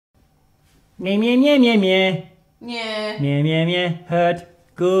Meh, meh, meh, meh, meh. Yeah. Meh, meh, meh. Hurt.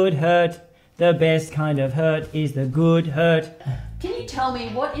 Good hurt. The best kind of hurt is the good hurt. Can you tell me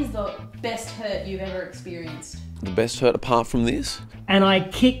what is the best hurt you've ever experienced? The best hurt apart from this? And I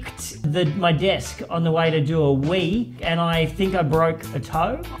kicked my desk on the way to do a wee, and I think I broke a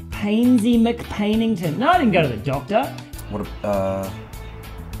toe. Painsy McPainington. No, I didn't go to the doctor. What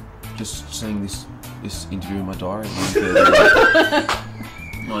just seeing this interview in my diary at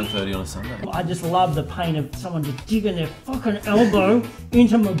 9:30 on a Sunday. I just love the pain of someone just digging their fucking elbow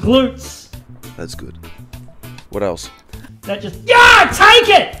into my glutes. That's good. What else? That just, yeah, take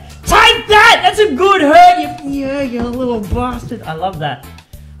it! Take that! That's a good hurt, you little bastard. I love that.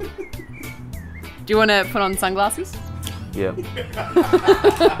 Do you want to put on sunglasses? Yeah.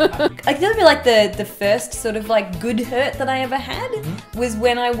 I feel like the first sort of like good hurt that I ever had was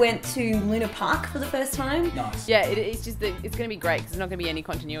when I went to Luna Park for the first time. Nice. Yeah, it's just that it's going to be great because there's not going to be any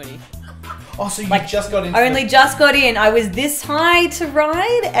continuity. Oh, so you Like, just got in. I only just got in. I was this high to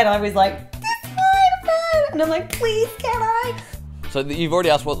ride, and I was like, this high to ride, and I'm like, please, can I? So you've already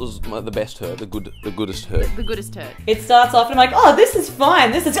asked what was the best hurt, the goodest hurt. The goodest hurt. It starts off, and I'm like, oh, this is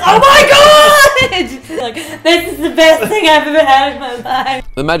fine. This is, oh my god! Like, this is the best thing I've ever had in my life.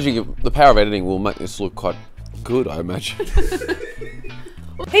 The power of editing will make this look quite good, I imagine.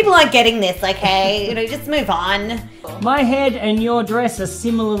 People aren't getting this, okay? You know, just move on. My head and your dress are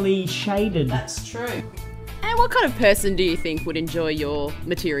similarly shaded. That's true. And what kind of person do you think would enjoy your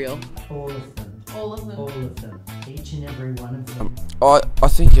material? All of them. All of them. All of them. Each and every one of them. I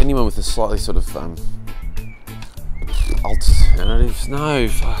think anyone with a slightly sort of alternatives. No,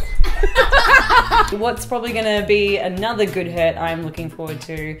 fuck. What's probably going to be another good hurt I'm looking forward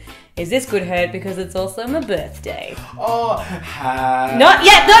to is this good hurt because it's also my birthday. Oh, Not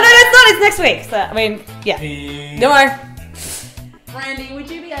yet. No, it's not. It's next week. So, I mean, yeah. No. Randy, would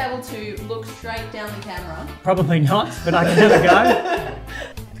you be able to look straight down the camera? Probably not, but I can have a go.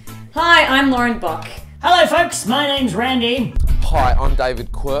 Hi, I'm Lauren Bock. Hello folks, my name's Randy. Hi, I'm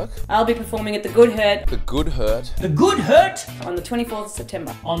David Quirk. I'll be performing at The Good Hurt The Good Hurt. The Good Hurt on the 24th of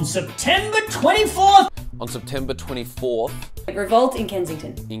September. on September 24th On September 24th At Revolt in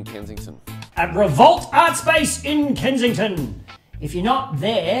Kensington. in Kensington. at Revolt Art Space in Kensington. If you're not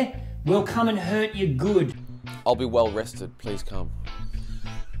there, we'll come and hurt you good. I'll be well rested. Please come.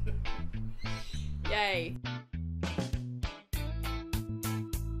 Yay.